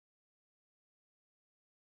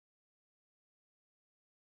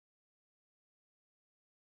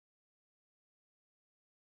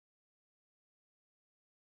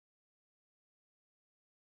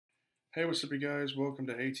Hey, what's up, you guys? Welcome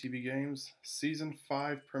to ATV Games Season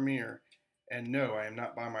 5 premiere. And no, I am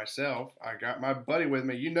not by myself. I got my buddy with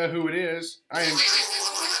me. You know who it is. I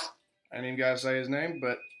didn't even gotta say his name,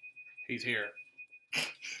 but he's here.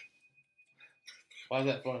 Why is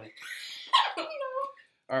that funny? I don't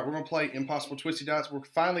know. Alright, we're going to play Impossible Twisty Dots. We're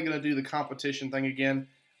finally going to do the competition thing again.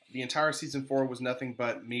 The entire Season 4 was nothing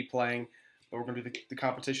but me playing. But we're going to do the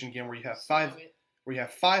competition again where you have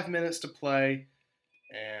 5 minutes to play.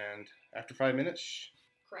 And after 5 minutes,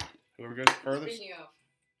 Crap. whoever goes furthest. Speaking of,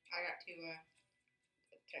 I got too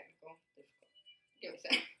technical. Difficult. Give me a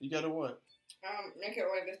second. You got to what? Make it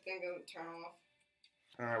where this thing doesn't turn off.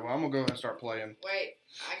 Alright, well, I'm going to go ahead and start playing. Wait,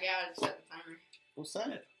 I gotta set the timer. We'll set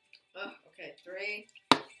it. Oh, okay. 3,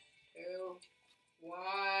 2, 1,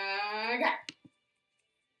 go!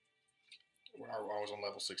 I was on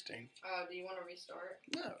level 16. Do you want to restart?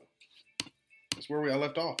 No. That's where I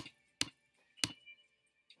left off.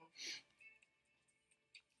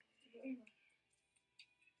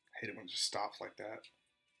 I hate it when it just stops like that.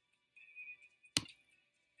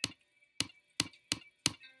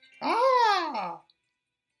 Ah!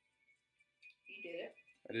 You did it.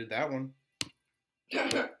 I did that one. I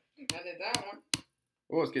did that one.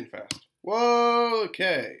 Oh, it's getting fast. Whoa,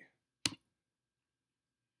 okay.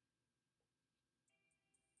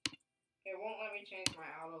 It won't let me change my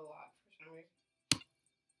auto lock for some reason.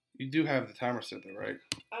 You do have the timer set though, right?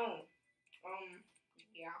 Oh,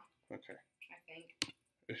 yeah, Okay. I think.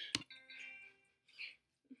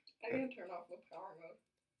 I didn't turn off the power mode.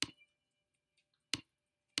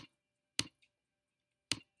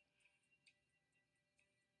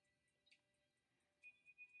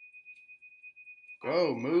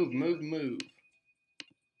 Go, move, move, move.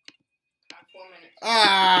 4 minutes.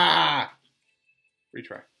 Ah!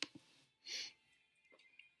 Retry.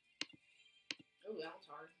 Ooh, that was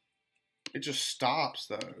hard. It just stops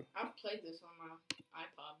though. I've played this on my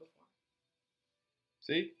iPod before.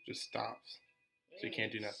 See? Just stops. So you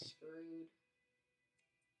can't do nothing. Screwed.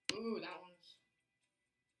 Ooh, that one's.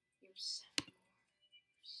 You're 7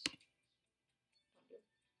 more.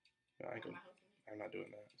 Don't do it. I'm not doing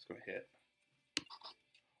that. It's gonna hit.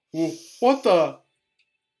 Whoa, what the?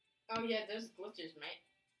 Oh yeah, there's glitches, mate.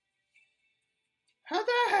 How'd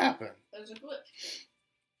that happen? There's a glitch.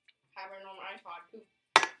 Happened on iPod too.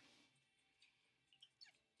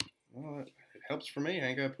 Well, it helps for me. I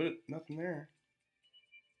ain't gotta put nothing there.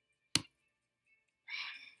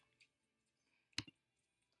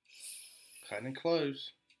 Cutting it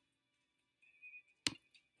close.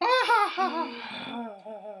 Oh,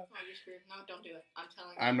 you're screwed. No, don't do it. I'm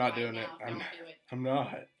telling you. I'm not right doing now, it. Don't do it. I'm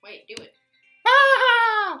not. Wait, do it.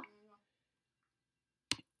 Oh,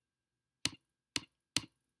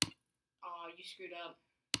 you screwed up.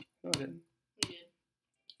 No, I didn't. You did.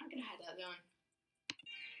 I could have had that done.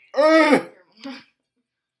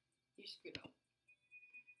 You screwed up.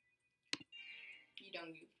 You don't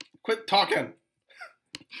you. Quit talking.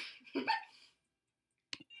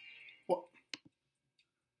 What?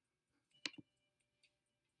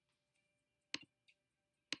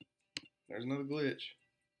 There's another glitch.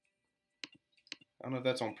 I don't know if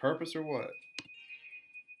that's on purpose or what.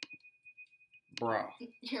 Bruh.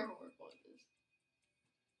 You're horrible at this.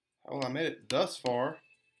 Well, I made it thus far.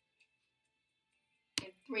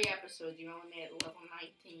 In 3 episodes, you only made it level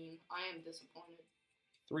 19. I am disappointed.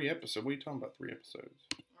 3 episodes? What are you talking about, 3 episodes?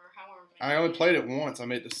 Or however many. I only played it once. I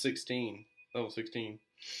made it to 16. Level 16.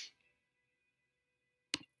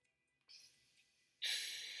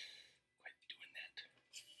 Quit doing that.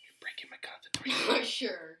 You're breaking my concentration.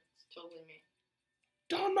 Sure. It's totally me.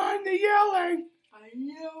 Don't mind the yelling. I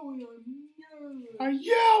yell when I'm nervous. I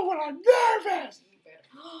yell when I'm nervous. You better.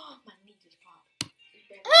 My knee just popped.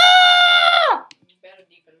 You better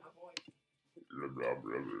deepen my voice.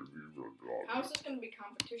 How is this going to be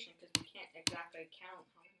competition? Because we can't exactly count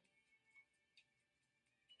how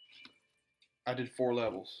many. I did 4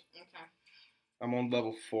 levels. Okay. I'm on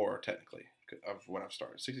level 4, technically, of when I've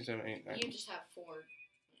started. 16, 17, 18, 19. You just have 4.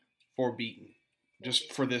 4 beaten. Just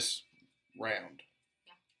beaten. for this round.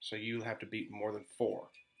 Yeah. So you have to beat more than 4.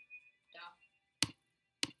 Yeah.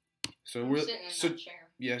 So I'm we're sitting in that chair.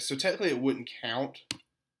 Yeah, so technically it wouldn't count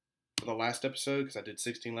for the last episode because I did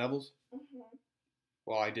 16 levels. Mm-hmm.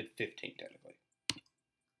 Well, I did 15 technically.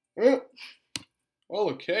 Well,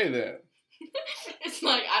 okay then. It's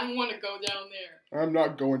like, I don't want to go down there. I'm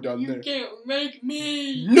not going down there. You can't make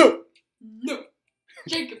me. No! No.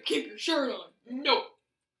 Jacob, keep your shirt on. No.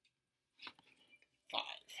 5.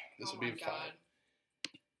 This Oh will be my 5.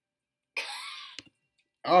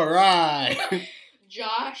 God. Alright.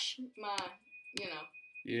 Josh, you know,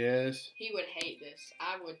 Yes. he would hate this.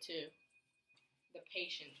 I would too. the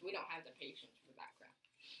patience. We don't have the patience for that crap.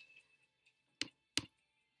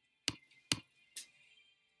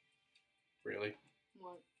 Really?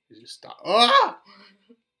 What? You just stop. Ah!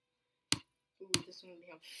 Ooh, this one will be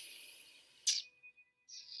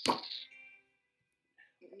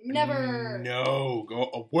Never. No, go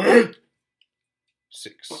away.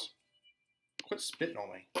 6. Quit spitting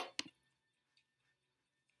on me.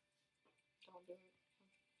 Don't do it.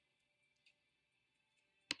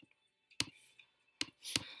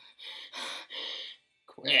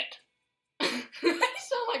 Quit. I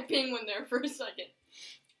sound like Penguin there for a second.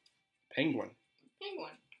 Penguin.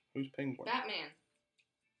 Penguin. Who's Penguin? Batman.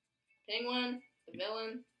 Penguin, the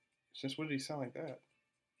villain. Since when did he sound like that?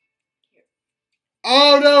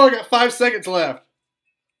 Oh no, I got 5 seconds left.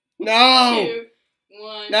 No. 2,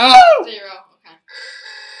 1, No. 0.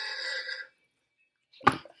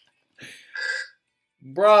 Okay.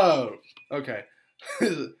 Bro. Okay.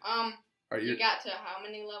 Are you got to how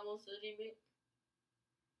many levels did you beat?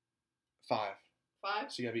 5.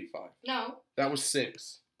 5? So you gotta beat 5. No. That was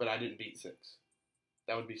 6, but I didn't beat 6.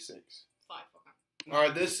 That would be 6. 5. Okay. All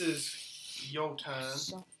right, this is your time.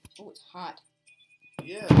 Oh, it's hot.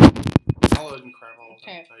 Yeah. I'll load and crap all the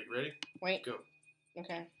time. Okay. Are you ready? Wait. Go.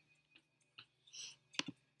 Okay.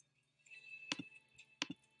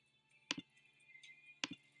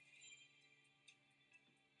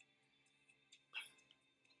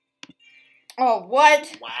 Oh,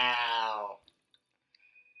 what? Wow.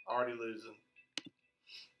 Already losing.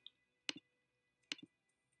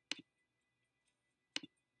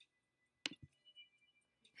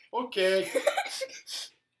 Okay.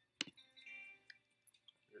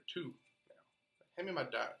 You're 2 now. Hand me my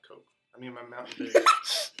Diet Coke. I mean my Mountain Dew.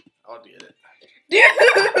 I'll get it.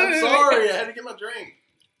 I'm sorry. I had to get my drink.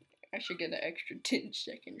 I should get an extra 10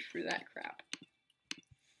 seconds for that crap.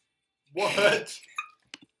 What?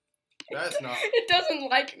 That's not. It doesn't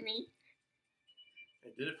like me.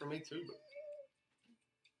 It did it for me too. But...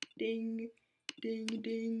 Ding, ding,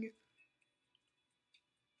 ding.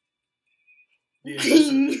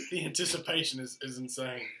 The anticipation is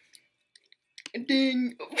insane.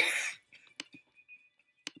 Ding.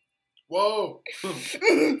 Whoa.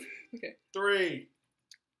 Okay. 3.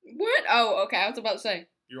 What? Oh, okay. I was about to say.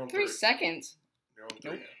 You're on 3 3. seconds. You're on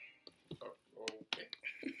 3 Nope. now. Oh, okay.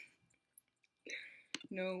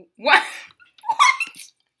 No. What?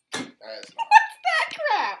 That's not. What's that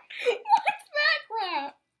crap? What's that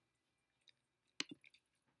crap?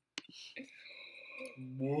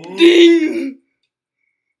 Whoa. Ding!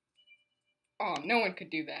 Oh, no one could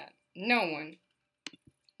do that. No one.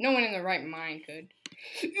 No one in their right mind could.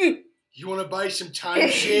 You want to buy some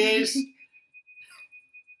timeshares?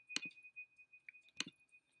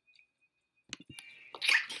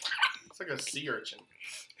 It's like a sea urchin.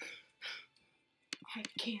 I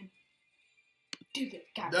can do this.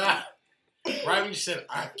 God. Nah. Right when you said,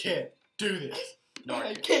 I can't do this. No,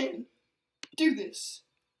 I can do this.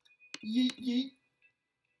 Yeet, yeet.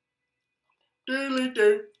 Doodly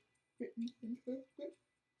doo.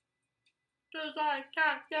 Cause I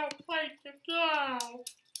got no place to go.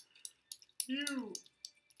 You.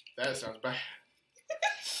 That sounds bad.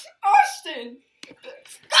 Austin!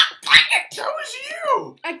 That was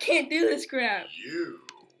you! I can't do this crap. You.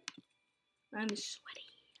 I'm sweaty.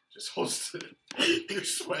 Just hold still. You're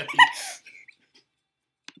sweaty.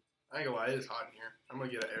 I ain't gonna lie, it is hot in here. I'm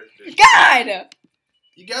gonna get an air conditioner. God!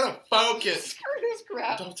 You gotta focus. Screw this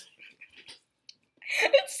crap. Don't.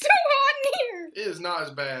 It's so hot in here. It is not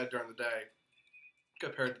as bad during the day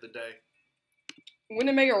compared to the day. Wouldn't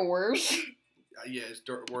it make it worse? Yeah, it's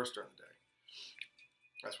worse during the day.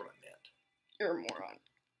 That's what I meant. You're a moron.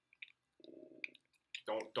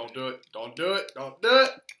 Don't do it. Don't do it. Don't do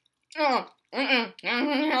it. Oh. You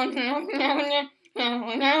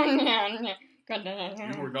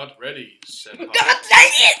were not ready, senpai. God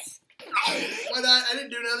dang it! What? I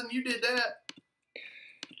didn't do nothing. You did that.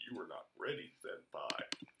 You were not ready, senpai.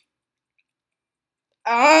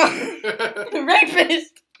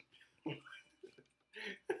 Rapist!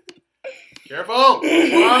 Careful!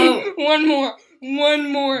 Whoa! One more.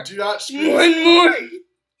 One more. Do not scream. One more.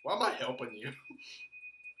 Why am I helping you?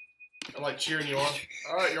 I'm like cheering you on.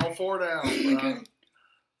 Alright, you're on 4 down. Okay.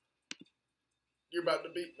 You're about to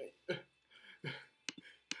beat me.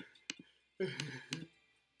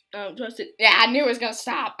 I don't trust it. Yeah, I knew it was gonna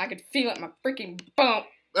stop. I could feel it in my freaking bump.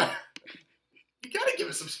 You gotta give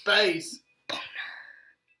it some space.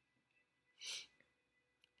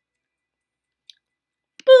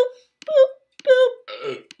 Boop, boop,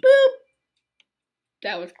 boop, boop.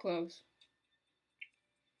 That was close.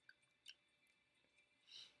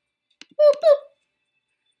 Boop,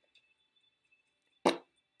 boop.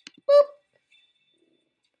 Boop.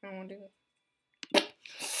 want to do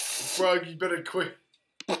this. Bro, you better quit.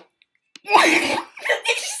 Did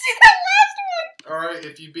you see that last one? Alright,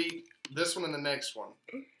 if you beat this one and the next one,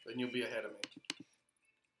 then you'll be ahead of me.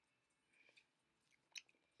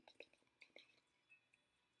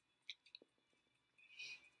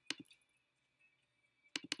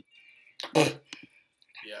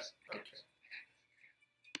 Yeah, okay.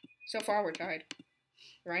 So far, we're tied.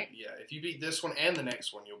 Right? Yeah, if you beat this one and the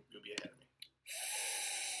next one, you'll be ahead of me.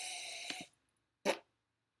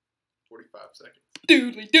 45 seconds.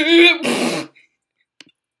 Doodly doo!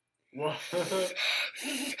 What?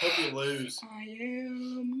 Hope you lose. I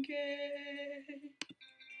am gay.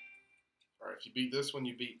 Alright, if you beat this one,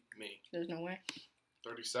 you beat me. There's no way.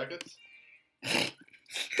 30 seconds?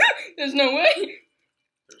 There's no way.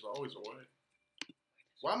 There's always a way.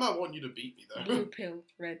 Why am I wanting you to beat me, though? Blue pill,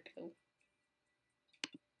 red pill.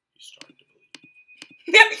 You started to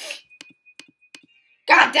believe.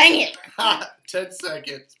 God dang it! 10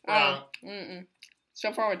 seconds.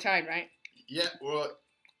 So far, we're tied, right? Yeah, well...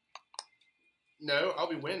 No, I'll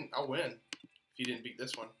win. I'll win. If you didn't beat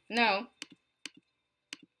this one. No.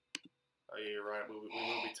 Oh, yeah, you're right. We will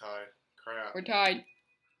be tied. Crap. We're tied.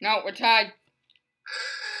 No, we're tied.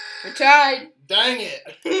 We're tied. Dang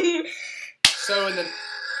it. So in the...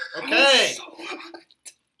 Okay.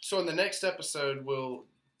 So in the next episode, we'll...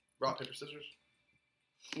 Rock, paper, scissors?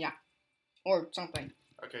 Yeah. Or something.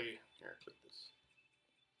 Okay, here, click this.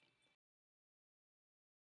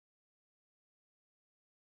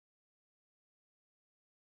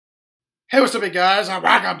 Hey, what's up, you guys?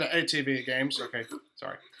 Welcome to ATV Games. Okay,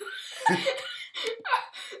 sorry.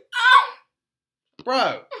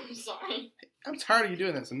 Bro. I'm sorry. I'm tired of you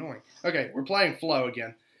doing that. It's annoying. Okay, we're playing Flow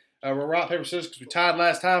again. We're rock, paper, scissors because we tied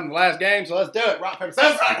last time in the last game, so let's do it. Rock, paper,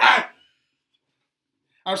 scissors.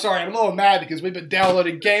 I'm sorry, I'm a little mad because we've been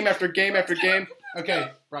downloading game after game after game.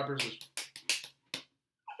 Okay, rock, paper, scissors.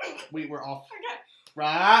 We're off. Okay.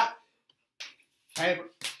 Rock, paper,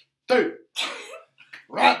 two.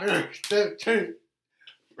 Rock, paper, scissors, two.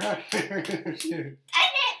 Rock, paper, scissors, two. I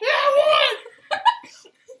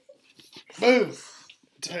Move.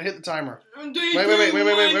 Hit the timer. won! Wait. No,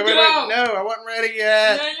 I wasn't ready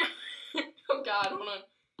yet. Oh God, hold on.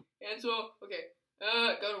 Cancel. Okay.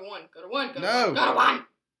 Go to one. Go to one. No. Go to one.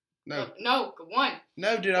 No. No. Go one.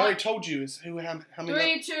 No, dude, I already told you. It's how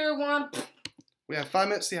many 3, 2, 1. We have 5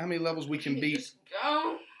 minutes to see how many levels we can beat Just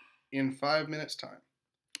go. in 5 minutes time.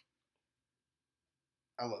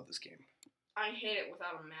 I love this game. I hate it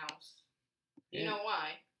without a mouse. You Yeah. know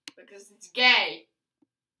why? Because it's gay.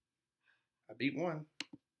 I beat one.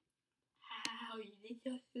 How you did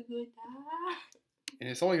so good. And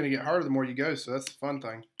it's only going to get harder the more you go, so that's the fun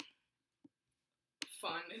thing.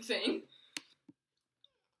 Fun thing.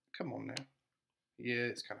 Come on now. Yeah,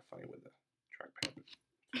 it's kind of funny with the trackpad.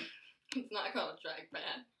 It's not called a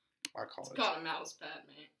trackpad. I call It's it. called a mouse pad,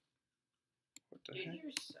 man. What the Dude, heck?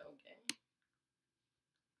 you're so gay.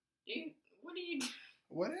 Dude, what are you doing?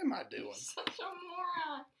 What am I doing? You're such a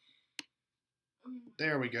moron.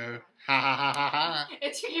 There we go. Ha ha ha ha ha.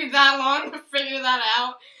 It took you that long to figure that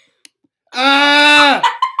out. Ah!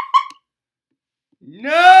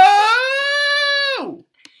 No!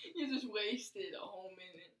 You just wasted a whole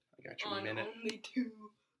minute. I got your on minute. only 2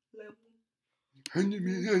 levels. Can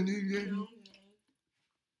Can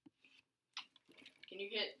you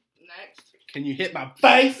get next? you hit my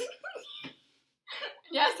face?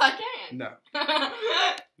 Yes, I can. No.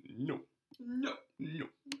 No. No. No.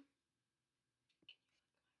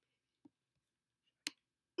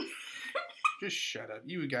 Just shut up.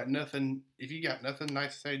 You got nothing. If you got nothing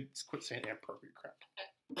nice to say, just quit saying inappropriate crap.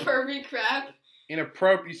 Pervy crap.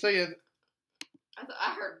 Inappropriate. You say it.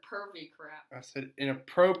 I heard pervy crap. I said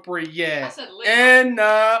inappropriate. I said lick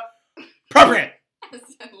Inappropriate. I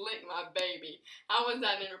said lick my baby. How was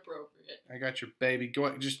that inappropriate? I got your baby. Go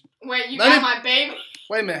on, just Wait, you Let got me- my baby?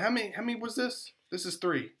 wait a minute. How many was this? This is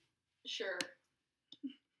 3. Sure.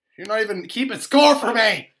 You're not even keeping score for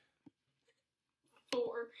me.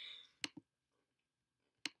 4.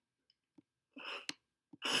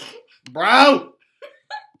 Bro!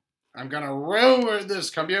 I'm gonna ruin this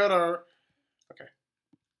computer. Okay.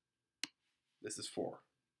 This is 4.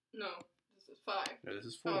 No, this is 5. No, this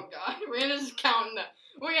is 4. Oh God, we're gonna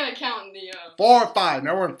count the 4 or 5.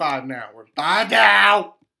 No, we're in 5 now. We're in 5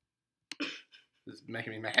 now. This is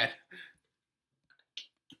making me mad.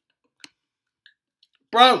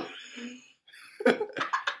 Bro!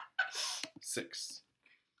 6.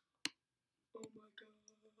 Oh my God.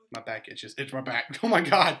 My back itches. Itch my back. Oh my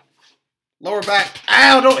God. Lower back.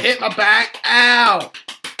 Ow, don't hit my back. Ow.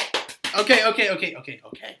 Okay.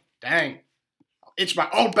 Dang. I'll itch my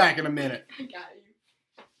own back in a minute. I got you.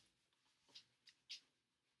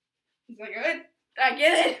 Is that good? Did I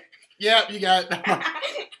get it? Yep, you got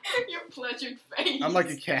it. Your pleasured face. I'm like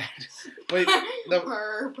a cat. Wait, no.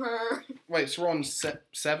 Purr. Wait, so we're on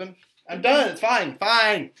 7? I'm done. It's fine.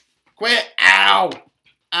 Fine. Quit. Ow.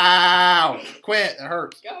 Ow. Quit. It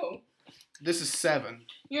hurts. Go. This is 7.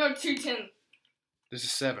 You have 210. This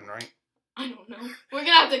is 7, right? I don't know. We're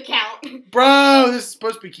gonna have to count. Bro, this is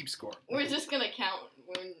supposed to be keep score. We're just gonna count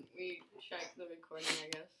when we check the recording, I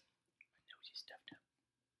guess.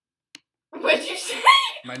 What'd you say?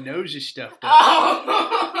 My nose is stuffed up.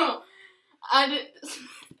 Oh! I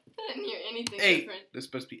didn't hear anything 8. different. This is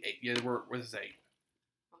supposed to be 8. Yeah, this is 8.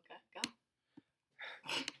 Okay,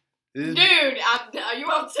 go. Dude, are you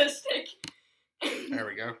autistic? There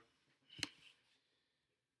we go.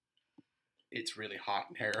 It's really hot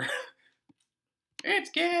in here. It's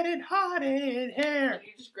getting hot in here.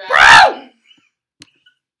 You just grab it.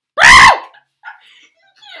 You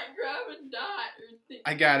can't grab a dot or thing.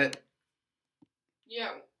 I got it.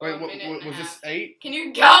 Yeah. Wait, was this 8? Can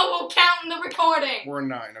you go? We'll count in the recording. We're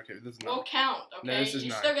 9. Okay, this is 9. We'll count, okay? No, this is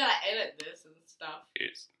you 9. still gotta edit this and stuff.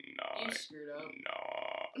 It's 9. You screwed up.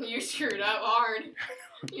 No. You screwed up hard.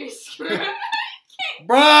 You screwed up.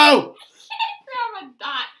 Bro! Grab a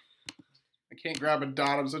dot. I can't grab a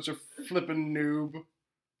dot. I'm such a flippin' noob.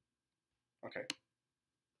 Okay.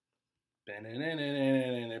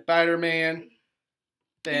 Spider-Man.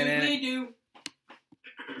 We do.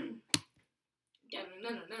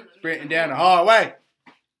 Sprinting down the hallway.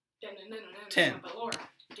 10.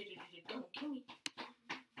 Don't kill me.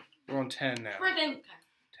 We're on 10 now. We're 10.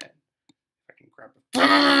 10. I can grab it.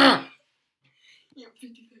 You have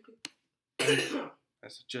 50 seconds.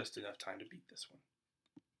 That's just enough time to beat this one.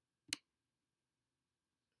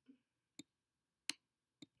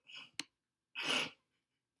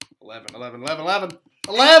 Eleven. I think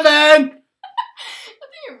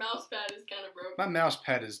your mouse pad is kind of broken. My mouse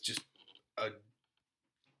pad is just a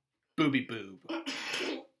booby boob.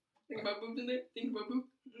 Think about boobs in there? Think about boobs?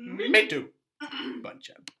 Me too. Bunch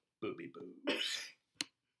of booby boobs.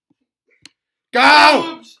 Go!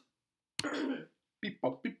 Boobs! Beep,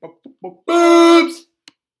 bop, beep, bop, boop, bop, boobs!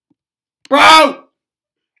 Bro!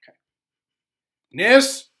 Okay.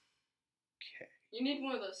 Nis? Okay. You need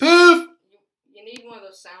one of those. Poof! You need one of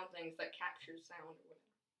those sound things that captures sound or whatever.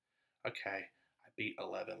 Okay. I beat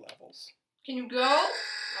 11 levels. Can you go?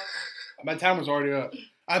 Okay. My timer's already up.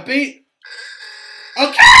 I beat...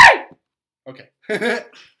 Okay! Okay. That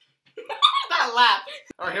laugh.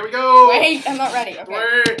 Alright, here we go. Wait, I'm not ready.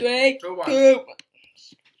 Okay. 3, Go 2,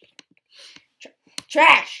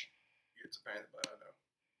 trash. It's a pain, but I know.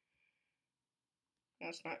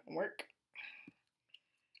 That's not gonna work.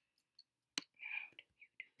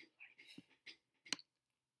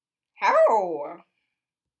 How?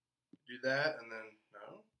 Do that and then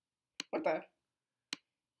no. What the?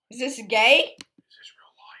 Is this gay? Is this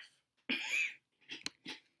real life?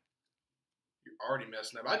 You're already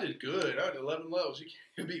messing up. I did good. I did 11 levels.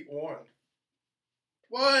 You beat 1.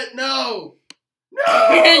 What? No!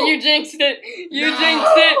 No! You jinxed it. You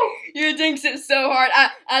jinxed it. You jinxed it so hard.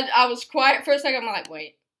 I was quiet for a second. I'm like,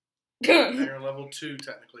 wait. Now you're level 2,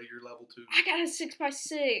 technically. You're level 2. I got a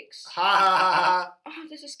 6x6. Ha ha ha! Oh,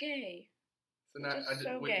 this is gay. So now This is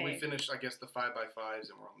so we gay. finished, I guess, the 5x5s,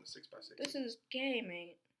 and we're on the 6x6. This is gay,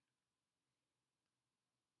 mate.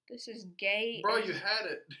 This is gay. Bro, you had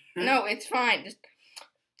it. No, it's fine. Just.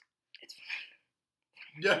 It's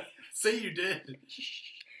fine. Yeah, see, you did.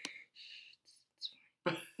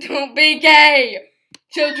 Don't be gay.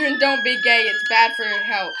 Children, don't be gay. It's bad for your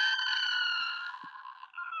health.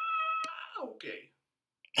 Okay.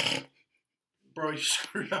 Bro, you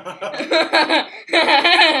screwed up.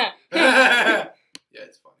 Yeah, Yeah,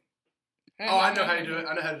 it's funny. Oh, I know how to do it.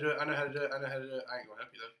 I know how to do it. I know how to do it. I know how to do it. I ain't gonna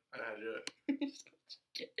help you though. I know how to do it.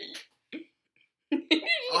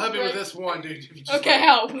 I'll help you with this one, dude. If you just Okay,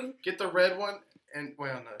 help. Get the red one and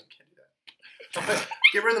well, no, you can't do that.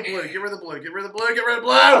 Get rid of the blue. Get rid of the blue. Get rid of the blue. Get rid of the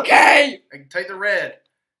blue. Okay. And take the red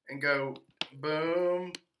and go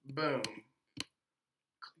boom, boom.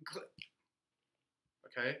 Click.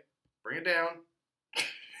 Okay. Bring it down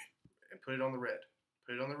and put it on the red.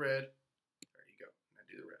 Put it on the red. There you go. Now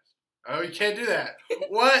do the rest. Oh, you can't do that.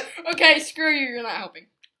 What? Okay, screw you. You're not helping.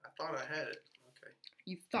 I thought I had it. Okay.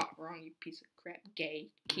 You thought wrong, you piece of crap, gay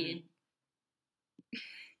kid.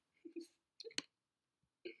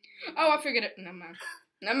 Oh, I figured it. Never mind.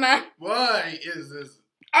 Never mind. Why is this?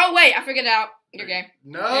 Oh wait, I figured it out. You're gay.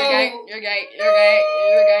 No. You're gay. You're gay. You're gay.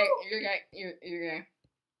 You're gay. You're gay. You're gay.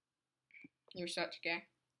 You're such gay.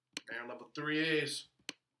 And level 3As.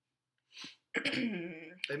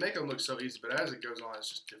 They make them look so easy, but as it goes on, it's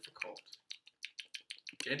just difficult.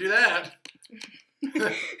 Can't do that. Think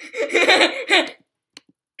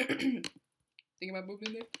about boop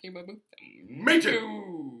in there? Think about boop? Me too.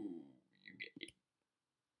 You get it.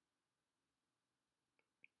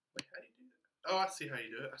 Wait, how do you do that? Oh, I see how you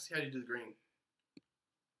do it. I see how you do the green.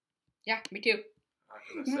 Yeah, me too.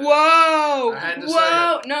 Whoa! I had to say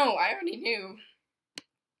it. No, I already knew.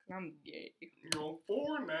 I'm gay. You're on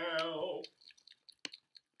 4 now.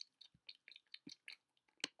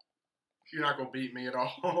 You're not gonna beat me at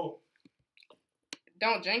all.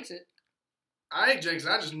 Don't jinx it. I ain't jinxing.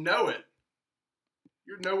 I just know it.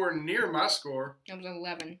 You're nowhere near my score. It was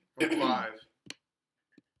 11. I'm 5.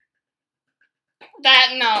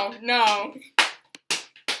 No.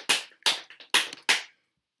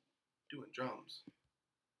 Doing drums.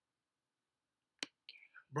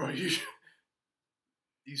 Bro, you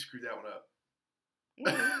screwed that one up.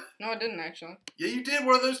 No, I didn't actually. Yeah, you did.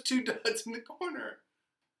 One of those 2 dots in the corner.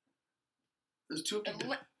 There's 2 of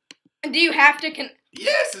them. Do you have to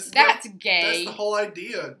Yes, that's gay. That's the whole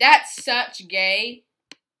idea. That's such gay.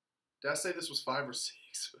 Did I say this was 5 or 6?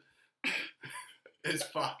 It's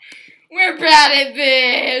 5. We're bad at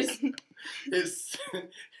this. It's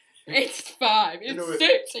 5. It's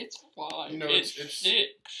 6. It's 5. You know, it's 6.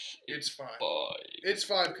 6. It's 5. 5. It's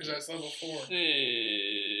 5 because that's level 4. 6.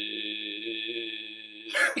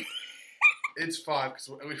 It's 5 because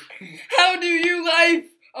How do you life?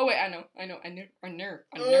 Oh wait, I know. I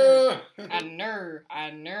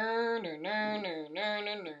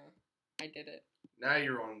did it. Now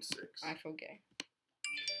you're on 6. I feel gay.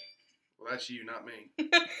 Well, that's you, not me. You're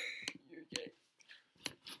gay.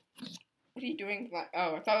 What are you doing?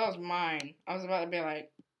 Oh, I thought that was mine. I was about to be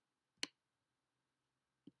like.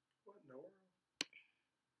 What in the world?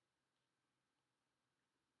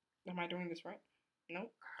 Am I doing this right?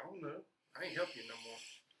 Nope. I don't know. I ain't helping you no more.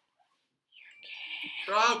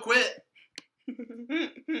 Oh, quit.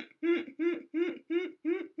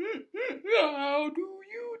 How do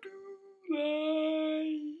you do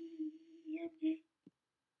life?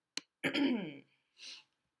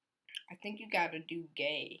 I think you gotta do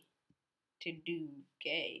gay to do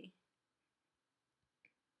gay.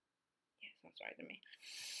 Yeah, sounds right to me.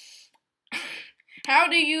 How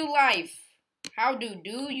do you life? How do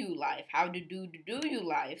you life? How do you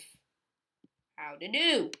life? How to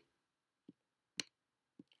do?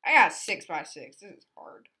 I got 6 by 6. This is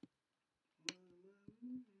hard.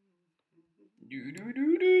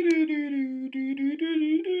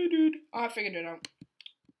 Oh, I figured it out.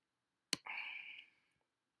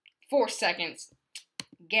 4 seconds.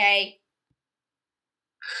 Gay.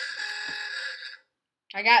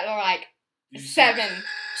 I got like 7.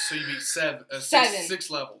 So you beat 7. 7. 6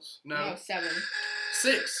 levels. No, 7.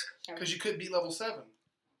 6. 7. Because you couldn't beat level 7.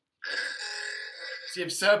 See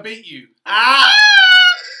if I beat you. Ah!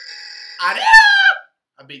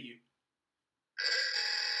 I beat you.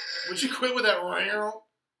 Would you quit with that round?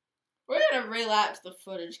 We're gonna relapse the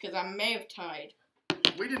footage because I may have tied.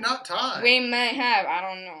 We did not tie. We may have. I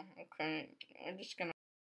don't know. Okay. I'm just gonna.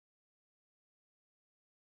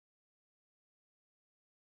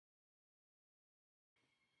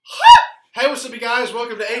 Hey, what's up, you guys?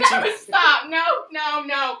 Welcome to ATV. Stop!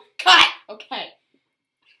 No! Cut! Okay.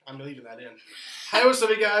 I'm leaving that in. Hey, what's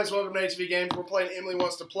up, you guys? Welcome to ATV Games. We're playing Emily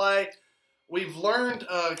Wants to Play. We've learned,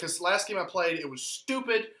 because last game I played, it was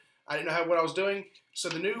stupid. I didn't know what I was doing. So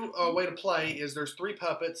the new way to play is there's 3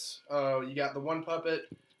 puppets. You got the one puppet.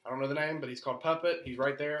 I don't know the name, but he's called Puppet. He's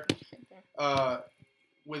right there.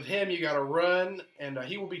 With him, you got to run, and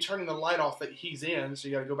he will be turning the light off that he's in. So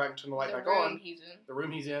you got to go back and turn the light back on. The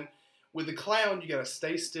room he's in. With the clown, you got to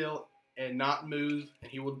stay still and not move,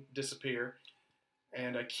 and he will disappear.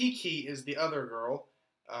 And Kiki is the other girl.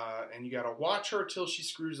 And you gotta watch her till she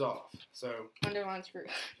screws off. So underline screws.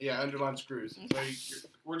 Yeah, underline screws. So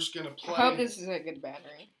we're just gonna play. I hope this is a good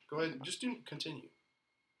battery. Go ahead, just do continue.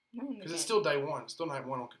 No, because it's still day 1. Still night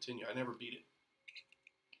 1 on continue. I never beat it.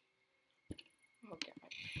 Okay.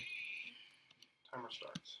 Timer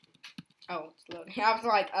starts. Oh, it's loading. I was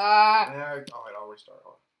like, Yeah, alright, I'll restart.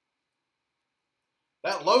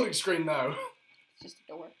 That loading screen though. It's just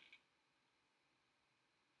a door.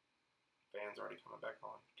 Fan's already coming back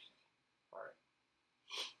on. Alright.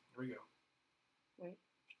 Here we go. Wait.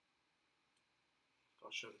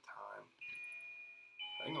 Don't show the time.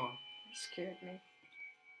 Hang on. You scared me.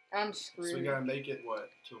 I'm screwed. So we gotta make it, what,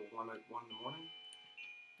 till 1 in the morning?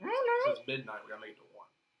 I don't know. So it's midnight, we gotta make it to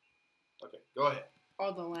 1. Okay, go ahead.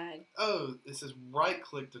 Oh, the lag. Oh, this is right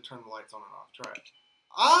click to turn the lights on and off. Try it.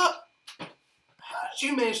 Ah! How did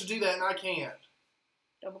you manage to do that and I can't?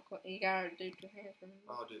 Double click. You gotta do 2 hands. Remember?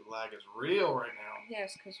 Oh, dude, the lag is real right now.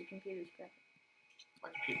 Yes, because your computer's cracking. My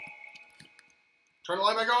computer. Turn the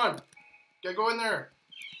light back on. Gotta go in there.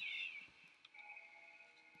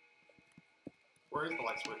 Where is the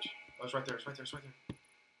light switch? Oh, it's right there. It's right there. It's right there.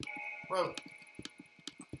 Bro.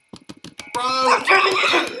 Bro!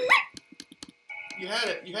 You had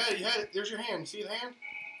it. You had it. You had it. There's your hand. See the hand?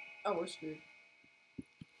 Oh, we're screwed.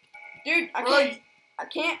 Dude, I Bro, can't. I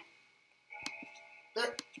can't.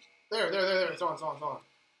 There. It's on. It's on. It's on.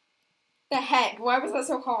 The heck? Why was that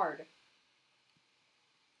so hard?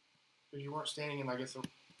 Because you weren't standing in, I guess, the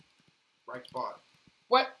right spot.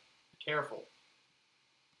 What? Careful.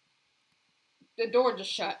 The door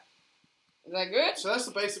just shut. Is that good? So that's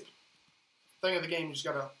the basic thing of the game. You just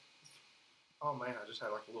gotta. Oh man, I just had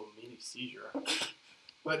like a little mini seizure.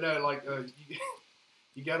 But no, like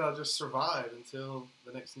you gotta just survive until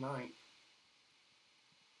the next night.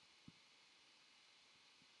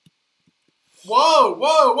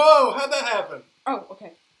 Whoa! How'd that happen? Oh,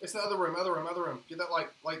 okay. It's the other room. Get that light.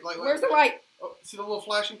 Where's the light? Oh, see the little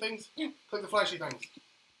flashing things? Yeah. Click the flashy things.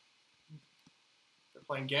 They're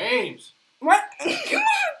playing games. What? Come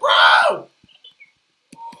on, Bro!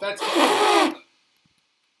 That's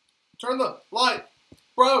turn the light.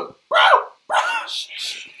 Bro!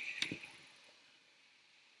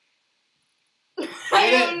 I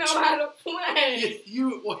don't know how to play.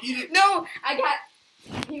 You didn't. No, I got.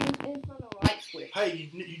 He was in front of the light switch. Hey,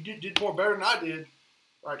 you did more better than I did.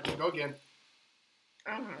 All right, go again.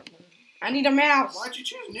 I need a mouse. Why'd you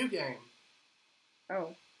choose new game?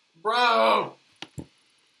 Oh. Bro!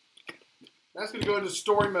 That's gonna go into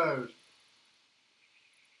story mode.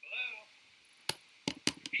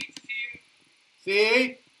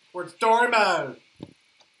 See? We're in story mode.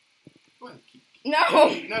 Go ahead, keep.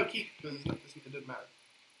 No! Keep, because it doesn't matter.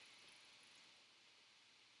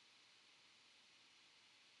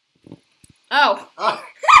 Oh.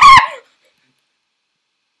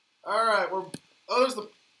 Alright, there's the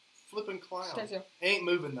flipping clown. Stay still. He ain't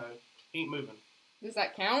moving though. He ain't moving. Does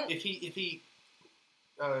that count? If he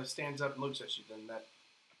stands up and looks at you, then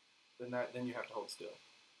you have to hold still.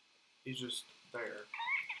 He's just there.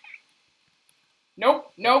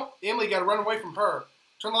 Nope. Emily, got to run away from her.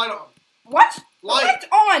 Turn the light on. What? Light. The light's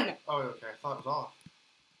on. Oh, okay. I thought it was off.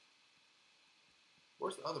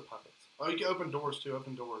 Where's the other puppets? Oh, you can open doors too.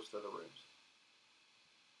 Open doors to other rooms.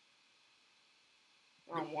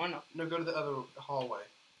 I don't wanna. No, go to the other hallway.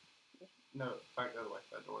 No, back the other way.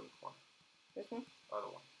 That door in the corner. This one? Other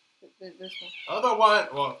one. This one. Other one.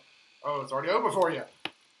 Well, oh, it's already open for you.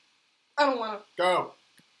 I don't wanna. Go.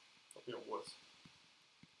 Don't be a wuss.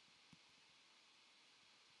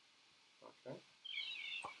 Okay.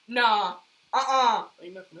 Nah.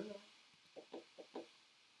 Ain't nothing in there.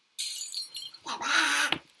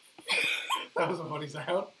 That was a funny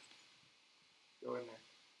sound. Go in there.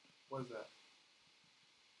 What is that?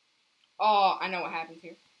 Oh, I know what happens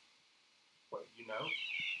here. What, you know?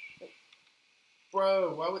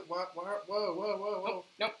 Bro, whoa.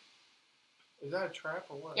 Nope. Is that a trap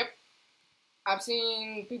or what? Yep. I've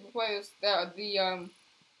seen people play this. The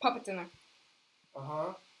puppets in there.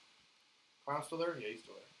 Uh-huh. Clown's still there? Yeah, he's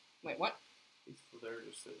still there. Wait, what? He's still there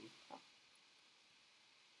just sitting. Oh.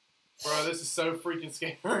 Bro, this is so freaking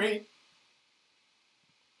scary.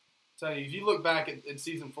 Tell you, if you look back at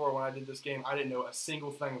season 4 when I did this game, I didn't know a single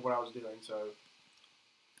thing of what I was doing, so.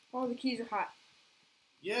 Oh, the keys are hot.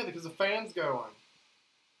 Yeah, because the fan's going.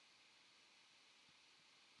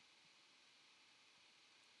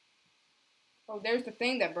 Oh, there's the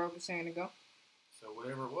thing that broke a second ago. So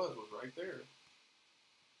whatever it was right there.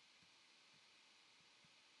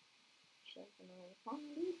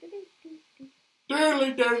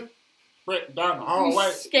 Doodly doo. Written down the hallway.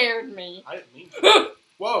 You scared me. I didn't mean to.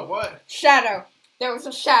 Whoa, what? Shadow. There was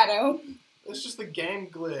a shadow. It's just the game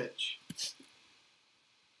glitch.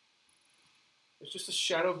 It's just a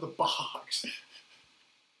shadow of the box.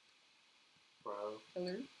 Bro.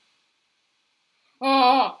 Hello?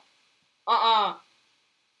 Oh! I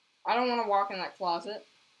don't want to walk in that closet.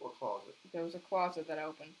 What closet? There was a closet that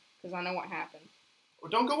opened. Because I know what happened.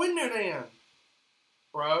 Well, don't go in there then.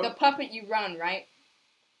 Bro. The puppet you run, right?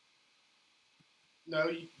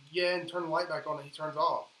 No, yeah, and turn the light back on and he turns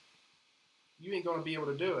off. You ain't going to be able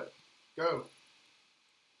to do it. Go.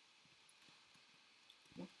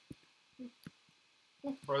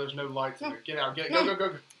 Bro, there's no lights in there. Get out.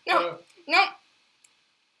 Go. No.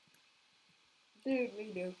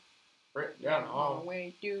 Doodly do. Right down the hall.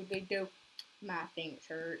 Way doodly do. My fingers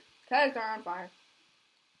hurt. Cause they're on fire.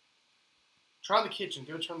 Try the kitchen.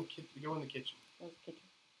 Go in the kitchen. Where's the kitchen?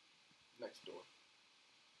 Next door.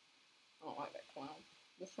 I don't like that clown.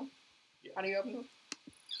 This one? Yeah. How do you open it?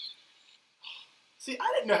 See,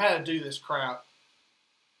 I didn't know how to do this crap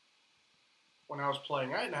when I was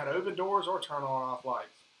playing. I didn't know how to open doors or turn on and off lights.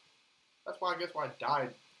 That's why I guess why I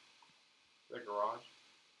died. The garage.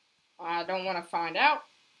 I don't want to find out.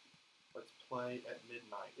 Let's play at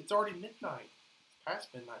midnight. It's already midnight. It's past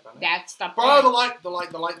midnight by now. That's the Bro, point. the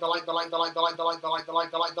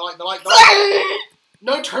light.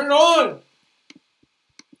 No, turn it on.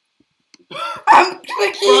 I'm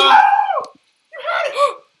clicking. Bro, you had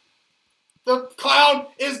it. The clown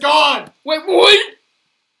is gone. Wait, what?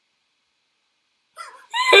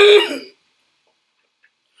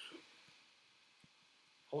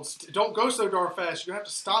 Don't go so darn fast. You're gonna have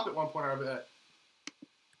to stop at one point, I bet.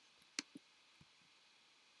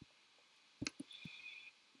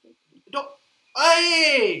 Don't.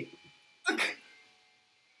 Hey! I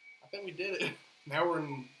think we did it. Now we're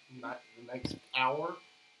in the next hour.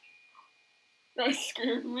 That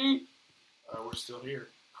scared me. We're still here.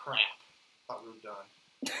 Crap. Thought we were done.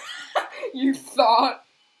 You thought?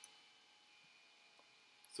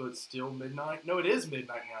 So it's still midnight? No, it is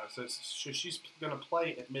midnight now. So she's gonna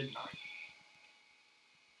play at midnight.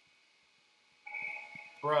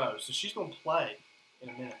 Bro, so she's gonna play in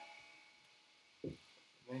a minute. And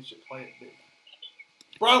then she'll play at midnight.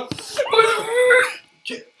 Bro!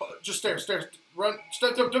 Just stare. Run.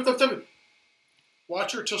 Step.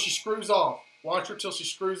 Watch her till she screws off. Watch her till she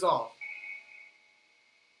screws off.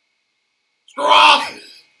 Screw off!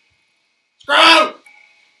 Screw!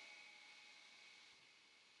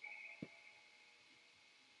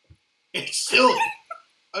 It's still.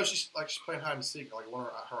 Oh, she's playing hide and seek. Like one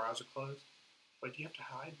of her eyes are closed. Wait, do you have to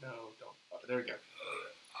hide? No, don't. Oh, there we go.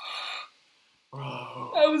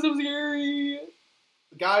 Bro. That was so scary.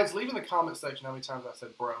 Guys, leave in the comment section how many times I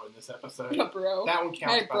said bro in this episode. Yeah, bro. That one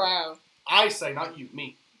counts. Hey, bro. I say, not you,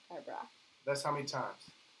 me. Hey, bro. That's how many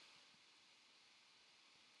times.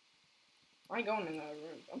 I ain't going in another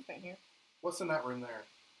room. I'm staying here. What's in that room there?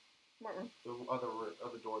 What room? The other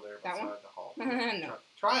door there That beside one? the hall. No.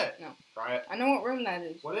 Try it. No. Try it. I know what room that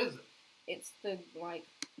is. What is it? It's the, like,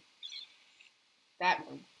 that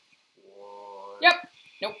room. What? Yep.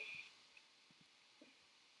 Nope.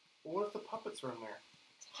 Well, what if the puppets are in there?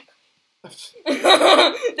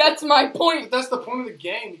 That's my point. But that's the point of the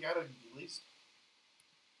game. You gotta at least.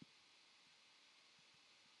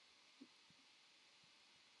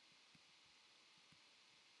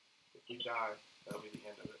 If we die, that'll be the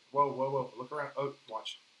end of it. Whoa. Look around. Oh,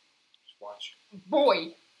 watch. Just watch.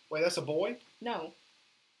 Boy. Wait, that's a boy? No.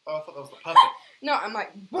 Oh, I thought that was the puppet. No, I'm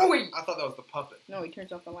like, boy. I thought that was the puppet. No, he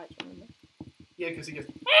turns off the lights, remember? Yeah, because he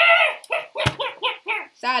gets.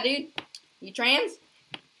 Sorry, dude. You trans?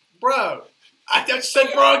 Bro! I just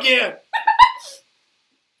said bro again!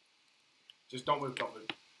 Just don't move.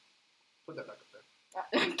 Put that back up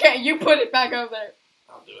there. Okay, you put it back over there.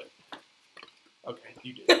 I'll do it. Okay,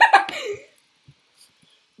 you do it.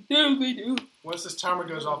 We do. Once this timer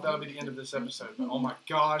goes off, that'll be the end of this episode. But oh my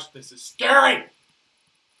gosh, this is scary!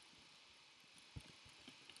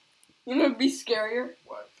 You know what would be scarier?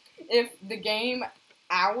 What? If the game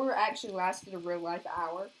hour actually lasted a real life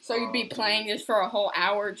hour. So you'd be playing this for a whole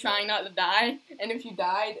hour trying not to die. And if you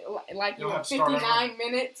died, like you know, 59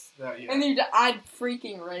 minutes, yeah. and then I'd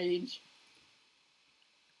freaking rage.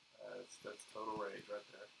 That's total rage right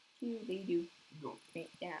there. Do.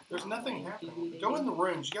 Yeah. There's nothing happening. Go in the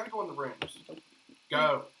rooms. You gotta go in the rooms.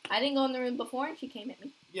 Go. I didn't go in the room before and she came at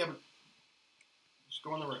me. Yeah, but just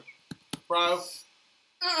go in the room. Bro.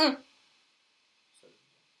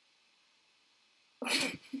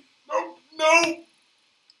 No!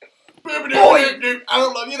 Boy! I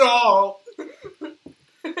don't love you at all. Yep,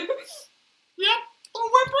 the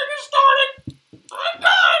whipping is starting. I'm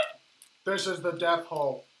done. This is the death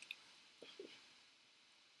hole.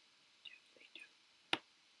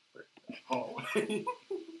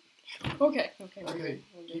 Okay,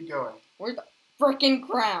 keep going. Where's the frickin'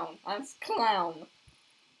 crown? That's clown.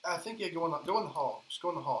 I think go in the hall. Just go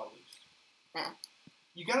in the hall at least. Huh.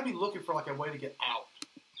 You gotta be looking for like a way to get out.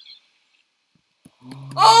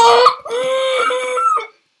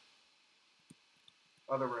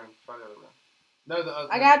 Other room. Try the other room. No, the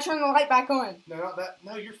other. I gotta turn the light back on. No, not that.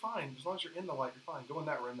 No, you're fine. As long as you're in the light, you're fine. Go in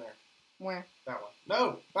that room there. Where? That one.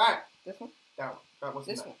 No, back. This one? That one. What's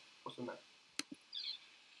in This there? one. What's in there?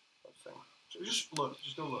 Just look.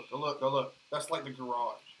 Just go look. Go look. That's like the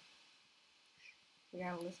garage. You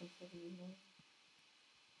gotta listen to the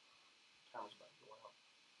Timer's about to go out.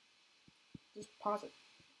 Just pause it.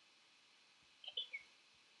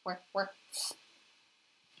 Where?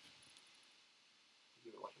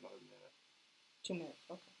 Give it like another minute. 2 minutes,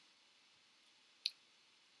 okay.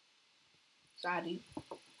 Sorry.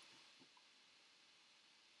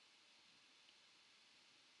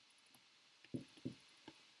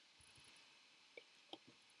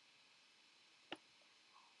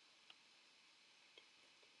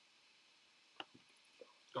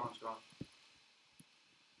 Gone, it's gone.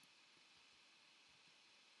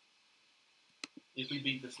 If we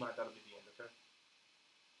beat this night, that'll be the end, okay?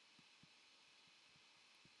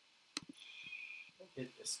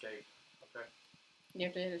 Hit escape, okay? You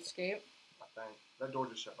have to hit escape? I think. That door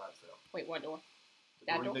just shut by itself. Wait, what door?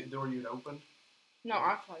 The door you had opened? No,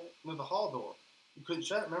 I shut it. No, the hall door. You couldn't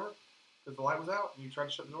shut it, remember? Because the light was out, and you tried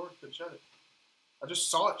to shut the door, you couldn't shut it. I just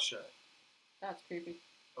saw it shut. That's creepy.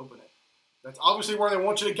 Open it. That's obviously where they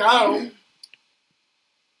want you to go.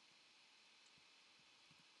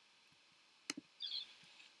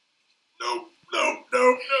 No.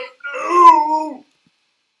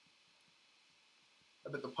 I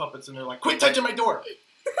bet the puppets in there like, quit touching my door.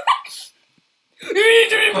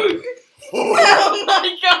 Oh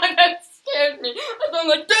my god, that scared me. I'm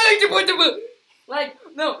like,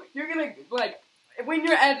 no, you're gonna, like, when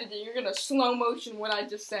you're editing, you're gonna slow motion what I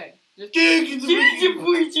just said. Just do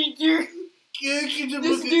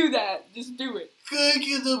that. Just do it.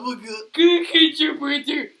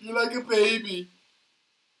 You're like a baby.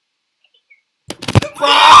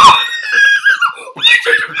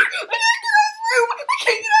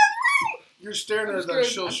 You're staring at her though.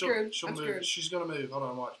 She'll move. She's gonna move. Hold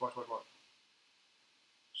on, watch.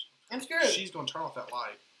 I'm scared. She's gonna turn off that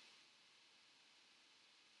light.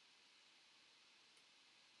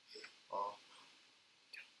 Oh.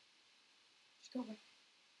 Just go away.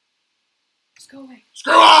 Just go away.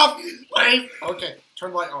 Screw off! Wait. Okay,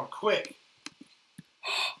 turn the light on, quick.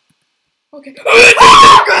 Okay.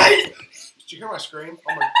 Did you hear my scream?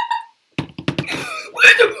 Oh my.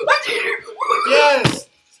 Yes!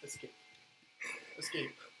 Escape.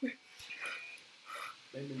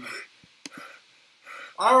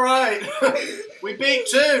 Alright. We beat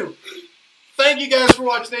 2. Thank you guys for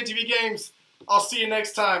watching ATV Games. I'll see you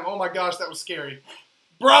next time. Oh my gosh, that was scary.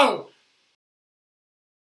 Bro!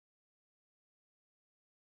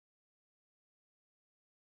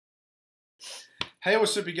 Hey,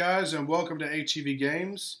 what's up, you guys, and welcome to ATV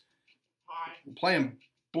Games. Hi. We're playing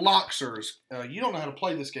Bloxers. You don't know how to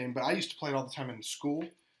play this game, but I used to play it all the time in school.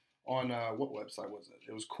 On, what website was it?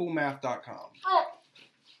 It was coolmath.com.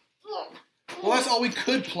 Well, that's all we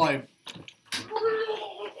could play.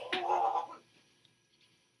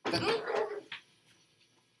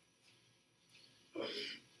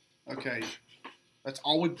 Okay. That's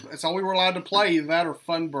all we were allowed to play, either that or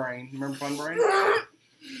Fun Brain. Remember Fun Brain?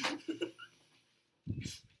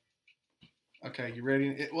 Okay, you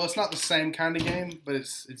ready? Well, it's not the same kind of game, but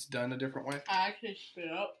it's done a different way. I actually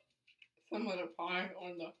spit up some of the pie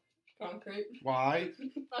on the concrete. Why?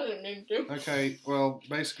 I didn't mean to. Okay, well,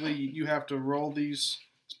 basically, you have to roll this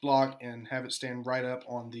block and have it stand right up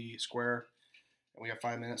on the square. And we have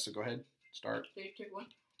 5 minutes, so go ahead. Start. 3, 2, 1.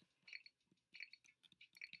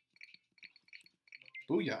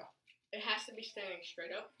 Booyah. It has to be standing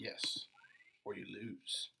straight up. Yes. Or you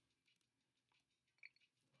lose.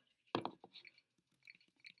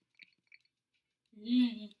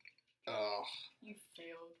 Oh. You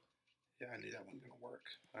failed. Yeah, I knew that wasn't going to work.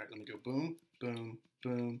 All right, let me go boom, boom,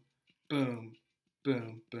 boom, boom,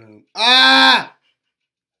 boom, boom. Ah!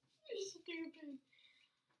 You're stupid.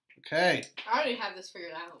 Okay. I already have this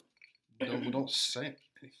figured out. Don't say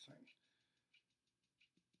anything.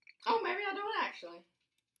 Oh, maybe I don't actually.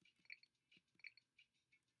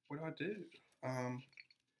 What do I do?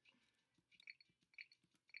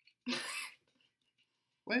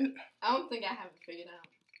 Wait. I don't think I have it figured out.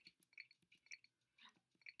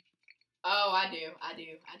 Oh, I do, I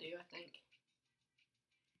think.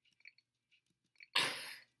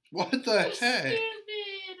 What the heck? Stupid.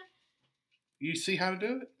 You see how to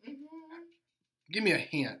do it? Mm-hmm. Give me a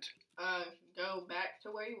hint. Go back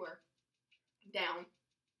to where you were. Down.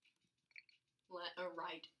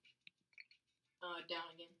 Right.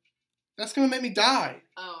 Down again. That's gonna make me die.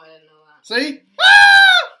 Oh, I didn't know that. See?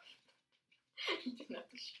 You didn't have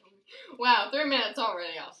to show me. Wow, 3 minutes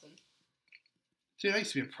already, Austin. Dude, I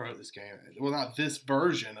used to be a pro at this game. Well, not this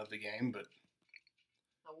version of the game, but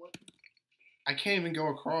I wouldn't. I can't even go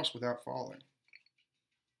across without falling.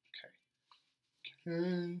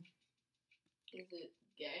 Okay. Is it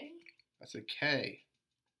gay? I said K.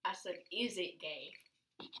 I said, is it gay?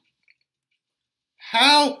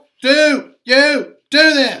 How do you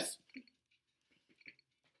do this?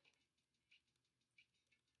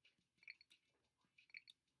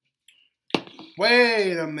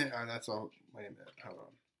 Wait a minute. Oh, that's all. Wait a minute. Hold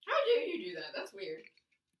on. How do you do that? That's weird.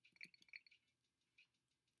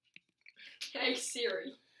 Hey,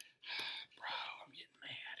 Siri. Bro, I'm getting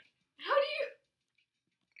mad. How do you...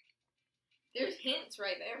 There's hints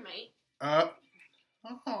right there, mate. Oh.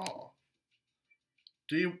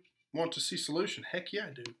 Do you want to see solution? Heck yeah,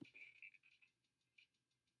 I do.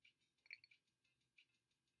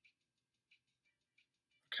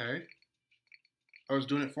 Okay. I was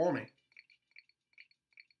doing it for me.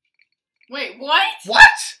 Wait, what?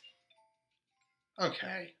 What?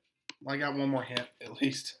 Okay. I got one more hint, at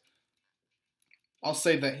least. I'll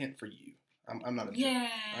save that hint for you. I'm not a jerk.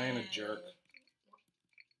 I ain't a jerk.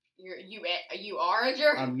 You are a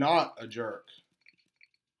jerk? I'm not a jerk.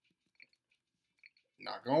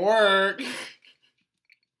 Not gonna work.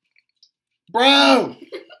 Bro! You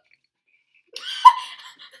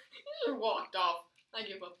just walked off. I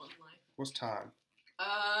give up on life. What's time?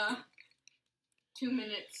 2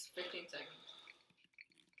 minutes, 15 seconds.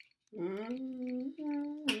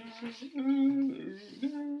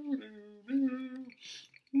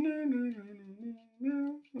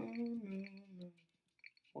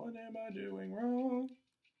 What am I doing wrong?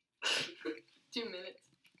 2 minutes.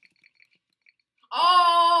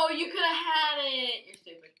 Oh, you could have had it. You're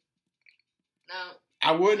stupid. No.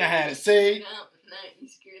 I wouldn't have had it. See? No, you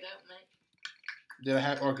screwed up, mate. Did I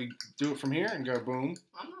have? Or I could do it from here and go boom,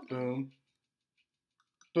 I'm not boom,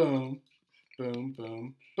 boom, boom,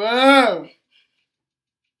 boom, boom.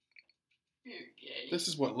 You're gay. This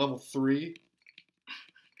is what, level 3?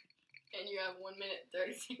 And you have 1 minute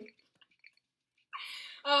 30 seconds.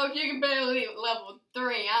 Oh, if you can barely level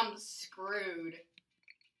 3, I'm screwed.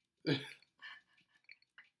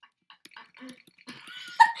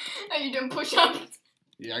 Are you doing push-ups?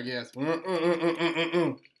 Yeah, I guess.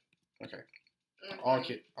 Okay. All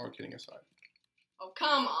kidding aside. Oh,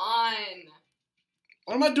 come on.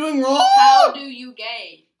 What am I doing wrong? How do you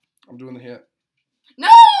gay? I'm doing the hit. No!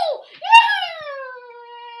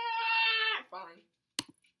 Fine.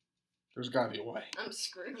 There's gotta be a way. I'm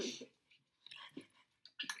screwed. Okay,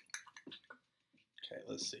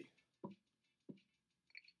 let's see.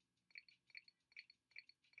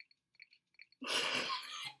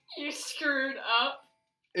 You screwed up.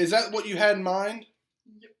 Is that what you had in mind?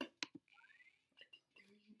 Yep.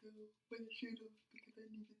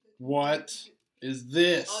 What is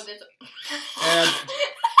this? Oh, there's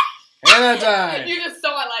And I died. You just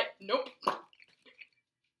saw it like, nope.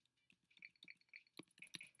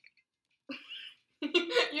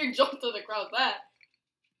 You jumped across that.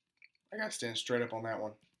 I gotta stand straight up on that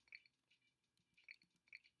one.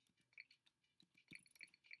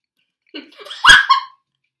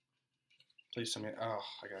 Please tell me. Oh,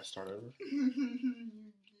 I gotta start over.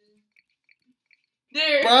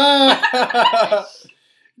 There. Bruh!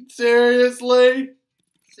 Seriously?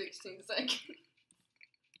 16 seconds.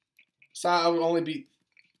 So I would only be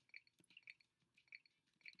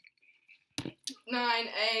 9,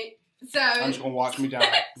 8, 7. I'm just gonna watch me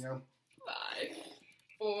die. You know? 5,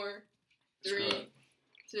 4, 3,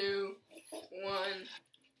 2, 1.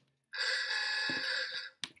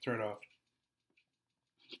 Turn it off.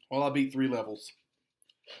 Well, I beat 3 levels.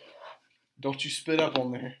 Don't you spit up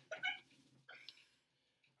on there.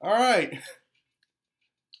 Alright.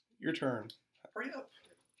 Your turn. Hurry up.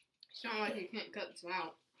 Sound like you can't cut this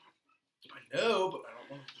out. I know, but I don't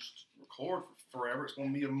want to just record for forever. It's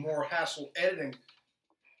going to be a more hassle editing.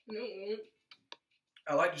 No, it won't.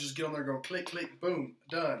 I like to just get on there and go click, click, boom,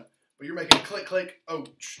 done. But you're making click, click, oh,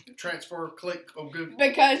 transfer, click, oh, good.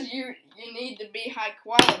 Because you need to be high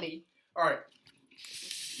quality. Alright.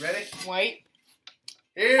 Ready? Wait.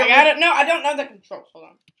 Here I got it. No, I don't know the controls. Hold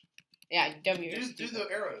on. Yeah, W. Do the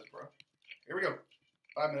arrows, bro. Here we go.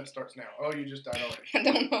 5 minutes starts now. Oh, you just died already. I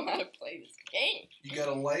don't know how to play this game. You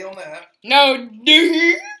gotta lay on that. No,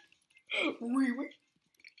 dude. Okay.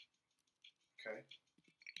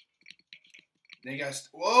 Then you guys.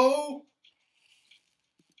 Whoa!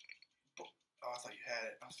 Oh, I thought you had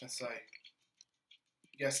it. I was gonna say.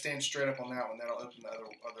 You gotta stand straight up on that one. That'll open the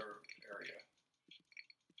other area.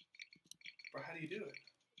 Bro, how do you do it?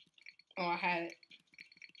 Oh, I had it.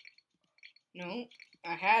 No,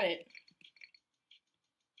 I had it.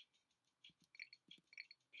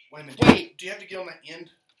 Wait a minute. Wait. Do you have to get on that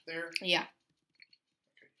end there? Yeah.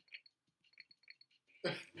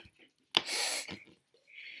 Okay.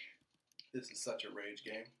 This is such a rage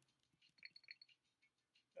game.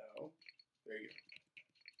 No. There you go.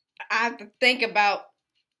 I have to think about.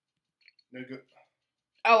 No good.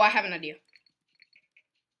 Oh, I have an idea.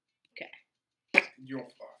 Okay. You're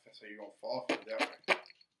gonna fall. So you're gonna fall for it that way.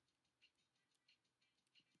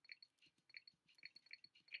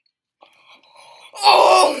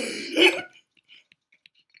 Oh!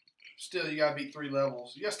 Still, you gotta beat 3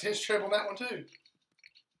 levels. You gotta stand straight on that one too. It's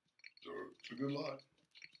a good luck.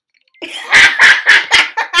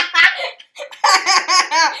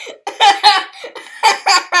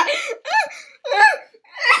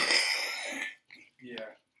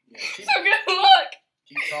 Yeah. Keep, So good luck.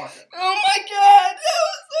 keep talking. Oh my god, that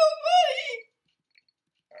was so funny.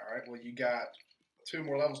 All right. Well, you got 2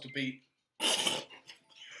 more levels to beat.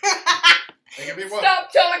 Be one.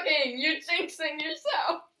 Stop talking! You're jinxing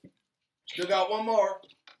yourself. Still got 1 more.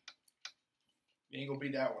 You ain't gonna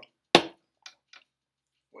beat that one.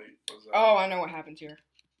 Wait, what's that? Oh, I know what happens here.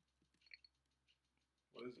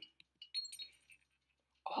 What is it?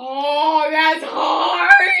 Oh, that's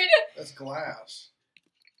hard! That's glass.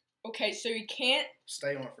 Okay, so you can't...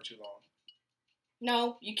 Stay on it for too long.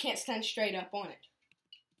 No, you can't stand straight up on it.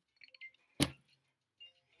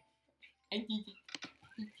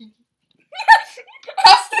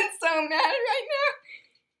 Austin's so mad right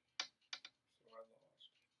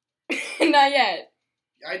now. Not yet.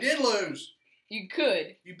 I did lose. You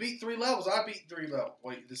could. You beat 3 levels. I beat 3 levels.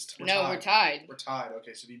 Wait, we're no, tied. we're tied. We're tied.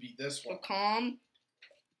 Okay, so you beat this one. So calm.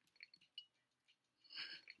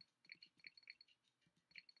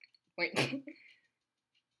 Wait.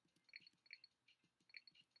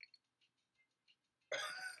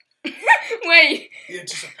 Wait. The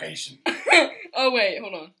anticipation. Oh wait,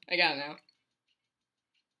 hold on. I got it now.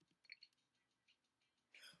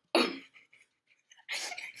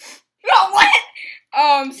 Oh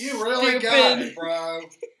what? You really got it, bro.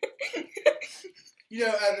 You know,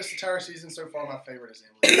 out of this entire season so far, my favorite is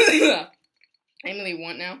Emily. Emily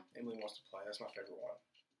won now? Emily wants to play. That's my favorite one.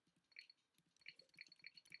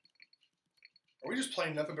 Are we just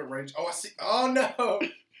playing nothing but rage? Oh, I see. Oh, no.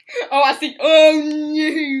 Oh, I see. Oh,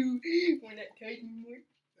 no. We're not tight anymore.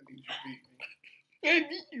 That means you beat me. I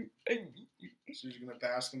beat you. I beat you. So you're going to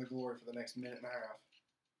bask in the glory for the next minute and a half.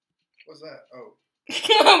 What's that? Oh.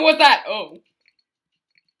 What's that? Oh.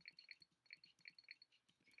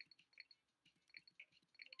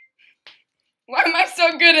 Why am I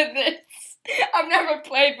so good at this? I've never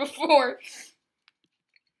played before.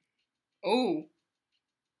 Oh.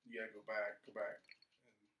 You gotta go back. Go back.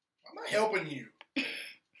 I'm not helping you.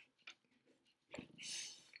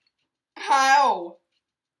 How?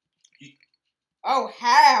 Oh,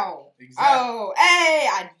 how? Exactly. Oh, hey,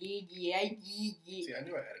 I did it. See, I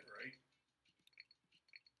knew I had it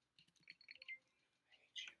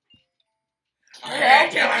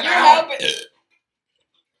right. You're helping.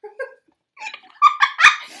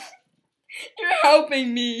 You're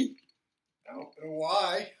helping me. I don't know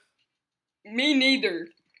why. Me neither.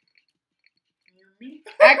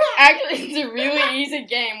 Actually, it's a really easy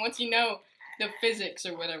game once you know the physics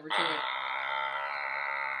or whatever to it.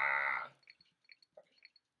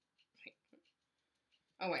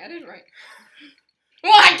 Oh wait, I did it right.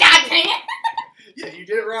 What? God dang it! Yeah, you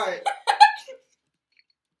did it right.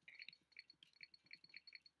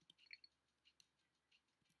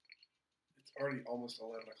 It's already almost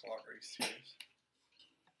 11 o'clock. Are you serious?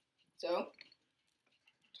 So?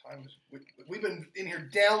 Time is, we've been in here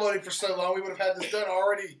downloading for so long, we would have had this done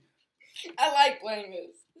already. I like playing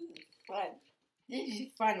this. This is fun. This is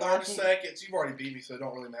fun. 30 seconds. You've already beat me, so it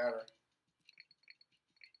don't really matter.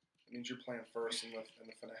 It means you're playing first in the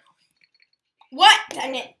finale. What?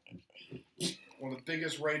 Dang it. One of the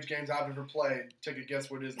biggest rage games I've ever played. Take a guess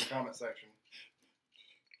what it is in the comment section.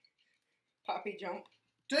 Poppy jump.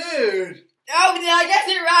 Dude! Oh, did I guess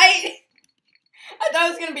it right? I thought it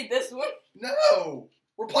was going to be this one. No!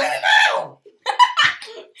 We're playing it now!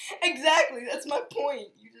 Exactly, that's my point.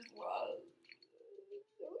 You just lost.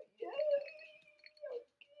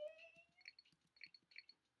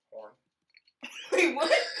 Horn. Wait,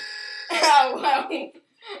 what? Oh, wow.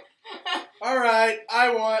 Alright,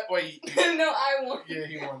 I want. Wait. No, I won. Yeah,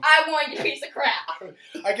 he won. I won, you piece of crap.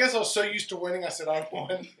 I guess I was so used to winning, I said I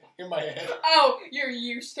won in my head. Oh, you're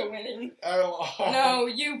used to winning. Oh. No,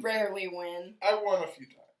 you rarely win. I won a few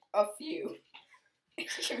times. A few.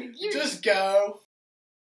 Just go.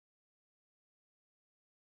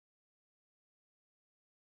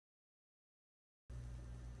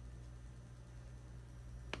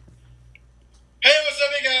 Hey, what's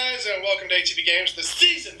up, you guys, and welcome to ATV Games, the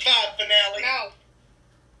Season 5 finale. No.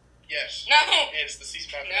 Yes. No. It's the Season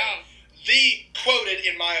 5 finale. No. The quoted,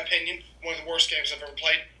 in my opinion, one of the worst games I've ever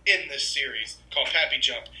played in this series, called Pappy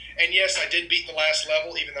Jump. And yes, I did beat the last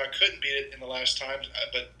level, even though I couldn't beat it in the last time,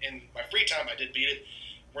 but in my free time I did beat it.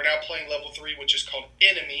 We're now playing level 3, which is called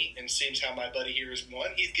Enemy, and seems how my buddy here is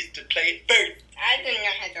won. He gets to play it first. I don't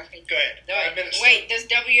know how to play. Go ahead. 5 minutes. Wait, does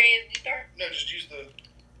WA start? No, just use the...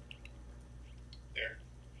 There.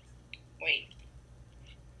 Wait.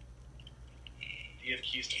 You have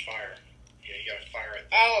keys to fire. Yeah, you gotta fire it.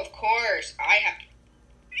 Oh, of course. I have to.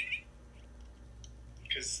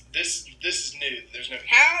 Because this is new. There's no...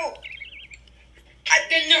 How? I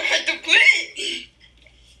didn't know how to play.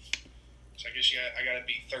 So I guess I gotta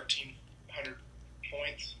beat 1,300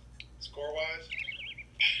 points, score-wise.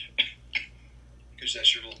 Because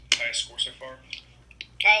that's your highest score so far.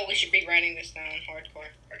 Oh, know we should be writing this down hardcore.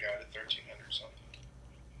 I got it, 1300 something.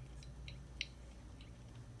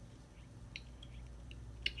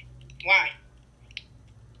 Why?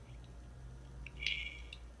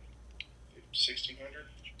 1600.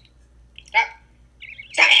 Stop.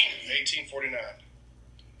 Stop it! 1849.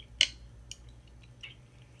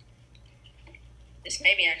 This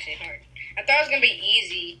may be actually hard. I thought it was gonna be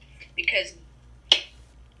easy because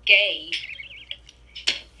gay.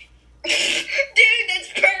 Dude,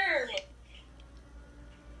 that's perm.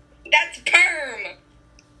 That's perm.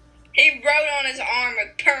 He wrote on his arm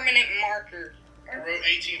a permanent marker. I wrote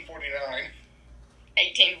 1849.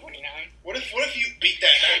 1849. What if you beat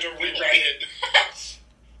that and have to rewrite it?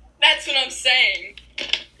 That's what I'm saying.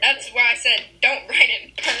 That's why I said don't write it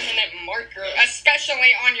in permanent marker,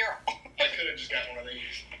 especially on your arm. I could have just got one of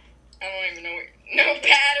these. I don't even know what.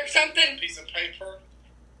 Notepad or something? Piece of paper.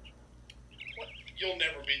 What? You'll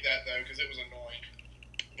never beat that though, because it was annoying.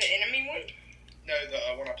 The enemy one? No, the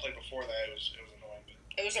one I played before that, it was annoying. But...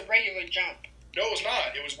 It was a regular jump. No, it was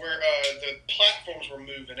not. It was where the platforms were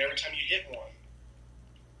moving every time you hit one.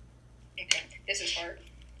 Okay, this is hard.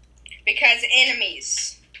 Because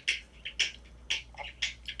enemies.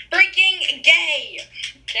 Freaking gay!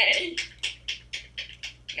 Gay.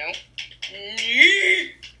 No.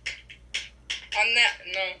 I'm not.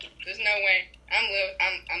 No, there's no way. I'm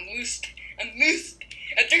loose. I'm loose.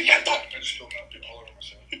 I think I'm done. I just spilled out all over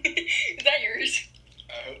myself. Is that yours?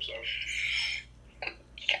 I hope so.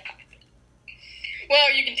 God.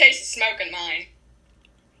 Well, you can taste the smoke in mine.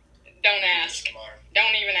 Don't ask. This is mine.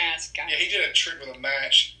 Don't even ask, guys. Yeah, he did a trick with a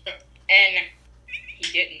match. And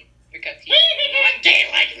he didn't because he's not gay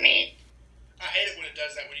like me. I hate it when it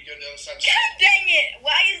does that when you go to the other side. God dang it!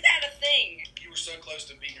 Why is that a thing? You were so close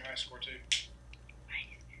to beating your high score too.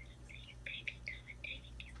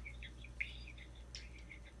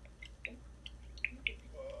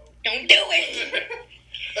 Don't do it!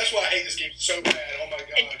 That's why I hate this game so bad. Oh my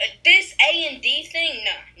god. This A and D thing,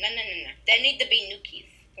 no. They need to be new keys.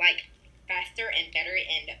 Like, faster and better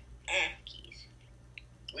and, keys.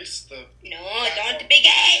 At least the... No, don't be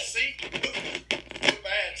gay! See? Too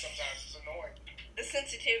bad sometimes. It's annoying. The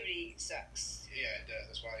sensitivity sucks. Yeah, it does.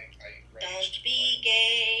 That's why I Don't be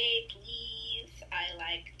gay, please. I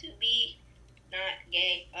like to be not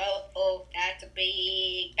gay. Oh, that's a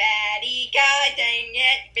big baddie guy. Dang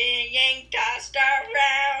it, being tossed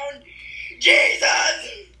around.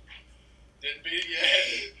 Jesus! Didn't beat it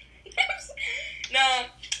yet. Nah,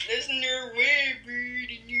 there's no way,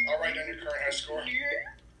 dude. I'll write down your current high score.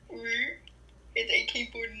 It's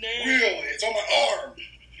 1849. Really? It's on my arm.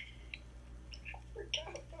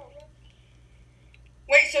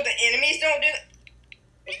 Wait, so the enemies don't do that?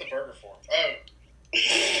 What's the burger for? Oh.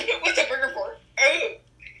 What's a burger for? Oh.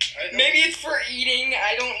 Maybe it's for eating.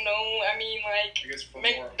 I don't know. I mean, like, I guess for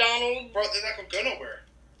McDonald's. Bro, they're not going to go nowhere.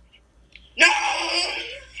 No!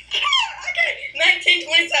 Okay,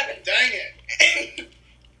 1927. Dang it.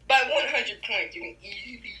 By 100 points, you can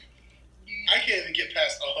easily... I can't even get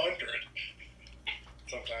past 100.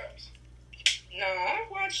 Sometimes. No, I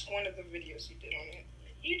watched one of the videos you did on it.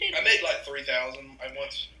 You did. I made like 3,000. I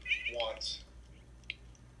once.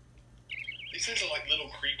 These things are like little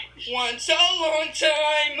creepers. Once a long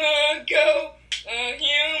time ago, a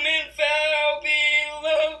human fell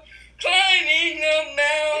below, climbing the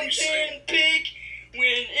mountain peak.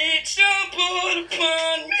 When it stumbled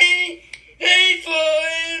upon me, hateful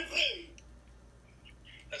and...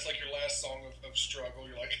 That's like your last song of struggle.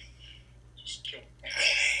 You're like, just kill me.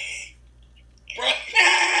 Bro.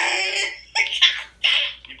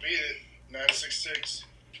 You beat it. 966.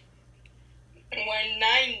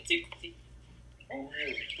 1960. Oh,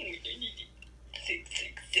 really?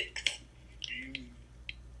 666.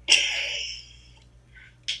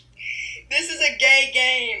 This is a gay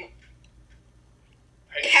game.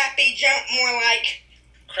 Hey. Happy jump, more like.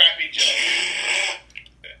 Crappy jump.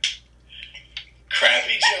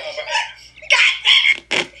 Crappy jump.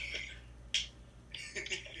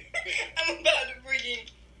 I'm about to freaking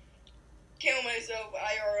kill myself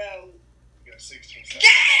IRL. You got 16 seconds.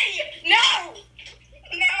 Gay! No!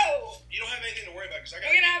 No! You don't have anything to worry about because We're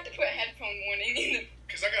gonna have to put headphone warning in the...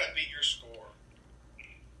 Because I gotta beat your score.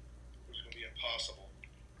 Which is gonna be impossible.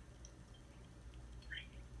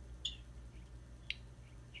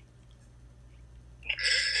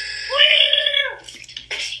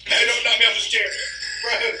 Hey, don't knock me off the chair.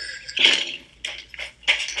 Bro.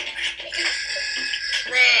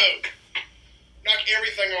 Knock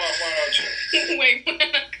everything off, why don't you? Wait, what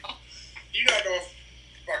did I call? You knock off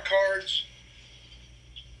my cards.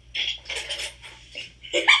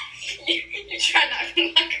 you try not to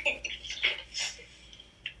knock them.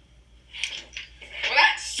 Well,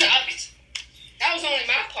 that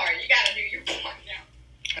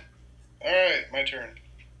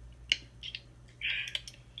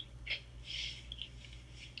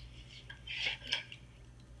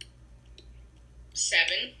 7,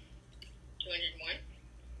 201,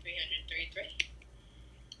 333.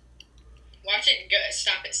 Watch it go,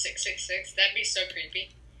 stop at 666. That'd be so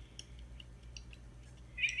creepy.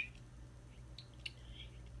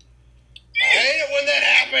 I hate it when that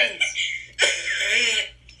happens.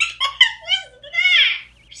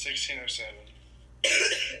 1607.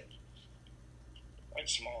 Quite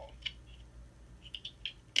small.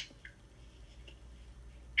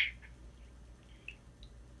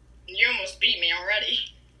 You almost beat me already.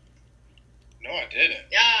 No, I didn't.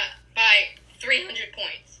 By 300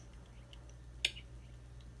 points.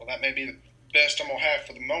 Well, that may be the best I'm going to have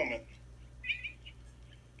for the moment.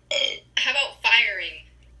 How about firing?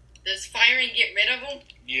 Does firing get rid of them?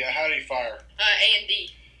 Yeah, how do you fire? A and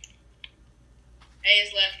D. A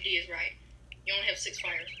is left, D is right. You only have 6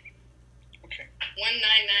 fires. Okay.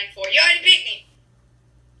 1994. You already beat me.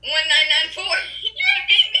 1994. You already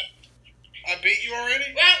beat me. I beat you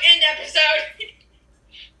already? Well, end episode.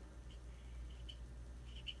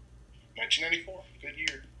 1994. Good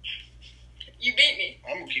year. You beat me.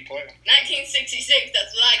 I'm going to keep playing. 1966.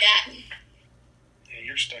 That's what I got. Yeah,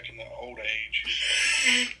 you're stuck in the old age.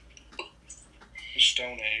 The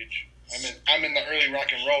Stone Age. I'm in the early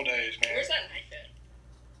rock and roll days, man. Where's that knife at?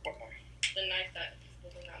 What knife? The knife that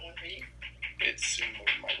was in that one for you. It's in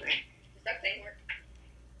my room. Does that thing work?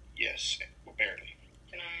 Yes, well, barely.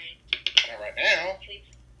 Can I? Not right now. Please?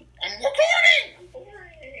 I'm recording! I'm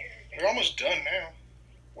bored. We're almost done now.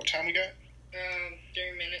 What time we got?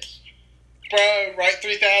 3 minutes. Bro, write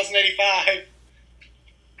 3,085.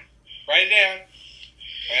 Write it down.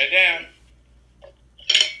 Write it down.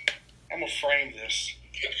 I'm gonna frame this.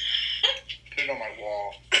 Put it on my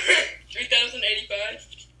wall. 3,085?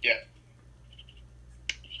 Yeah.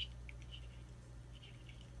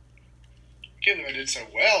 Can't believe I did so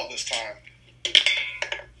well this time.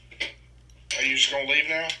 Are you just gonna leave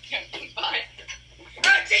now? Fine.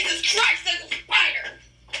 Oh, Jesus Christ, there's a spider!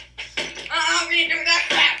 We ain't doing that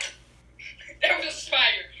crap! There was a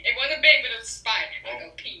spider. It wasn't big, but it was a spider. I'll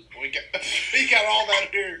go pee. We got all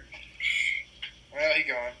that here. Well, he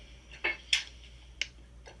gone.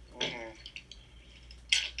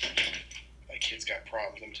 That kid's got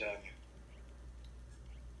problems, I'm telling you.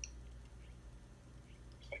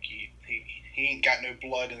 Like he ain't got no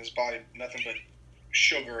blood in his body, nothing but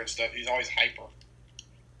sugar and stuff. He's always hyper.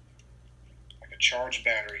 Like a charged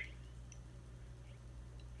battery.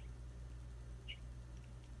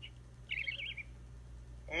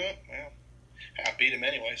 Well, I beat him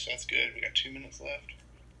anyway, so that's good. We got 2 minutes left.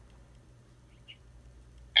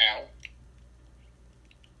 Ow.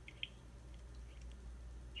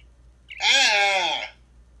 Ah!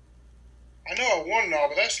 I know I won and all,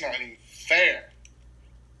 but that's not even fair.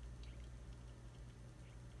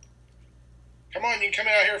 Come on, you can come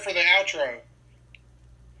out here for the outro.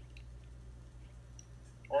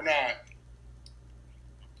 Or not.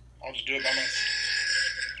 I'll just do it by myself.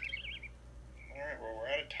 Alright, well, we're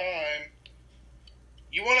out of time.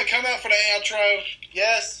 You want to come out for the outro?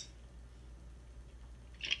 Yes?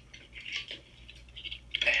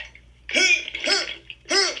 I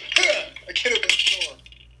can't open the door.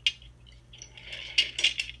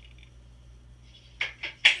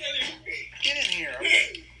 Get in here.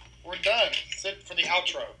 We're done. Sit for the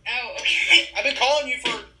outro. Oh, okay. I've been calling you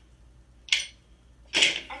for...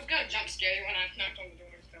 I was gonna jump scare you when I knocked on the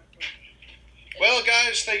door and stuff. Well,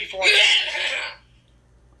 guys, thank you for watching.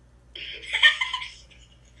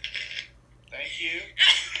 Thank you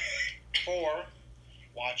for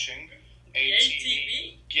watching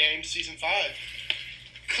ATV Games Season 5.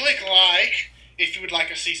 Click like if you would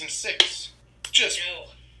like a Season 6. Just...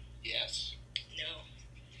 No. Yes.